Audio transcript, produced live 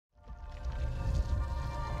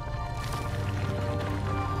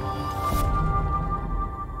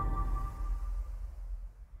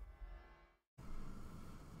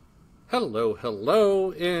Hello,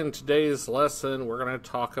 hello. In today's lesson, we're going to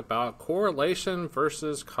talk about correlation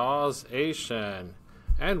versus causation.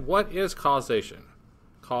 And what is causation?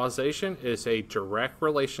 Causation is a direct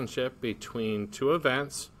relationship between two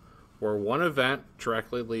events where one event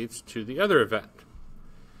directly leads to the other event.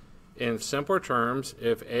 In simpler terms,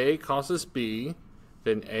 if A causes B,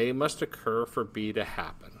 then A must occur for B to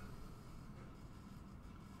happen.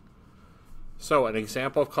 So, an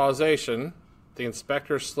example of causation: the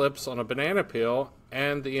inspector slips on a banana peel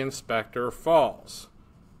and the inspector falls.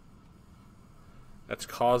 That's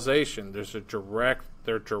causation.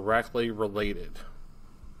 They're directly related.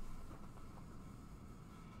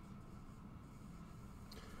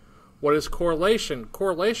 What is correlation?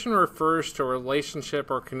 Correlation refers to a relationship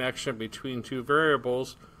or connection between two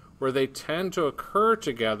variables where they tend to occur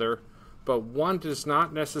together, but one does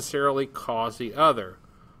not necessarily cause the other.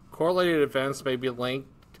 Correlated events may be linked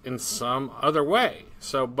in some other way.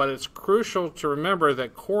 But it's crucial to remember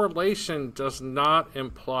that correlation does not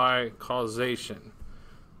imply causation.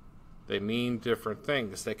 They mean different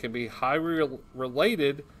things. They can be highly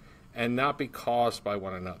related and not be caused by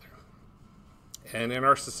one another. And in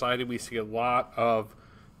our society, we see a lot of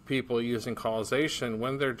people using causation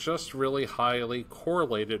when they're just really highly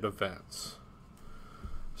correlated events.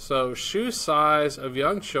 So shoe size of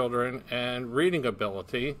young children and reading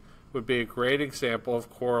ability would be a great example of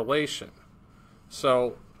correlation.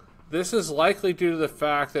 So this is likely due to the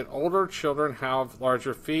fact that older children have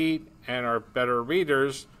larger feet and are better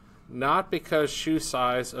readers, not because shoe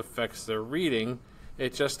size affects their reading.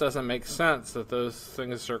 It just doesn't make sense that those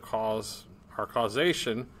things are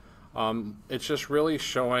causation. It's just really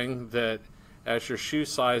showing that as your shoe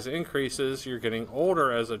size increases, you're getting older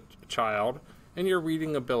as a child, and your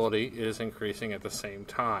reading ability is increasing at the same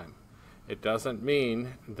time. It doesn't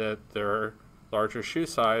mean that their larger shoe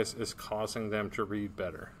size is causing them to read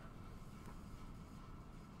better.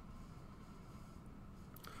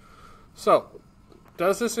 So,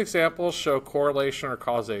 does this example show correlation or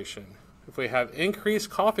causation? If we have increased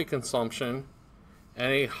coffee consumption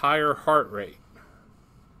and a higher heart rate,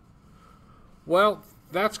 well,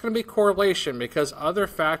 that's going to be correlation, because other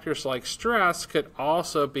factors like stress could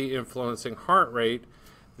also be influencing heart rate.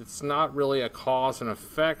 It's not really a cause and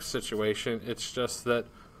effect situation. It's just that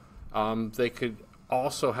they could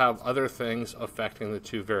also have other things affecting the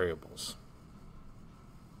two variables.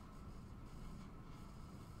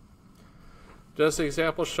 Does the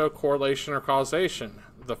example show correlation or causation?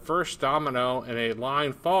 The first domino in a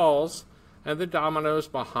line falls and the dominoes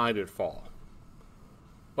behind it fall.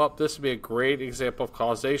 Well, this would be a great example of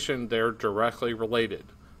causation. They're directly related.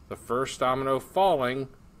 The first domino falling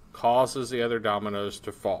causes the other dominoes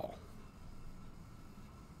to fall.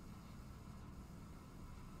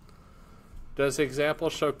 Does the example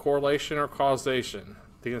show correlation or causation?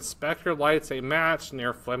 The inspector lights a match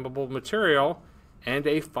near flammable material and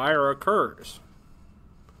a fire occurs.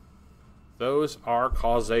 Those are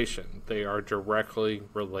causation. They are directly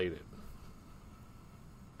related.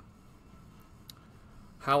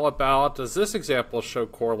 How about, does this example show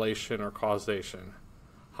correlation or causation?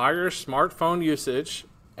 Higher smartphone usage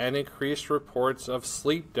and increased reports of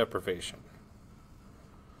sleep deprivation.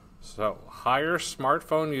 So, higher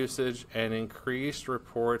smartphone usage and increased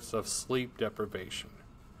reports of sleep deprivation.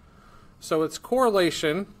 So it's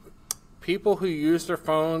correlation. People who use their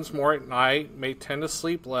phones more at night may tend to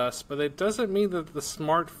sleep less, but it doesn't mean that the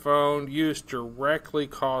smartphone use directly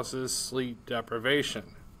causes sleep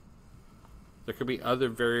deprivation. There could be other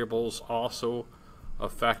variables also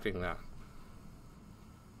affecting that.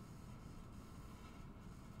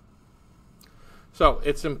 So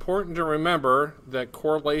it's important to remember that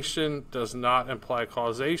correlation does not imply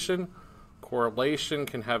causation. Correlation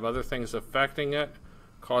can have other things affecting it.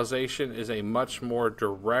 Causation is a much more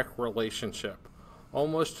direct relationship,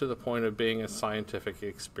 almost to the point of being a scientific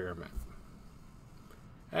experiment.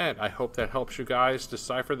 And I hope that helps you guys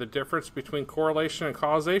decipher the difference between correlation and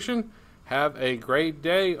causation. Have a great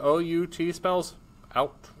day. OUT spells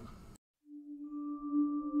out.